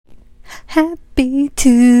Happy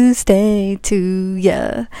Tuesday to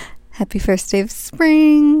ya. Happy first day of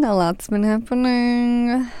spring. A lot's been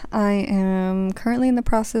happening. I am currently in the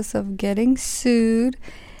process of getting sued.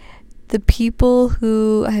 The people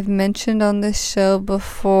who I've mentioned on this show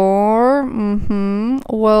before,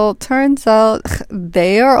 well, turns out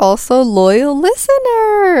they are also loyal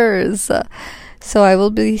listeners. So I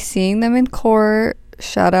will be seeing them in court.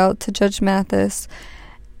 Shout out to Judge Mathis.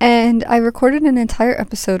 And I recorded an entire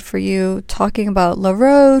episode for you talking about La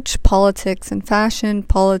Roche, politics and fashion,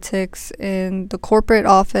 politics in the corporate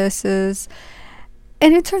offices.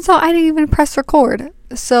 And it turns out I didn't even press record.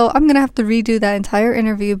 So I'm going to have to redo that entire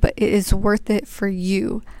interview, but it is worth it for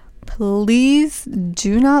you. Please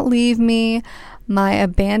do not leave me. My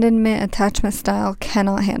abandonment attachment style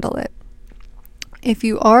cannot handle it. If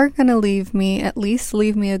you are going to leave me, at least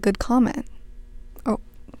leave me a good comment. Oh,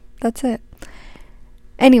 that's it.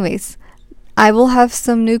 Anyways, I will have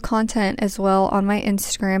some new content as well on my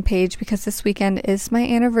Instagram page because this weekend is my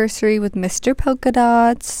anniversary with Mr. Polka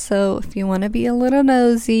Dots. So if you want to be a little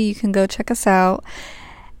nosy, you can go check us out.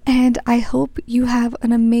 And I hope you have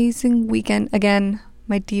an amazing weekend. Again,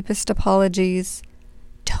 my deepest apologies.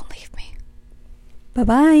 Don't leave me.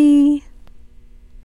 Bye-bye.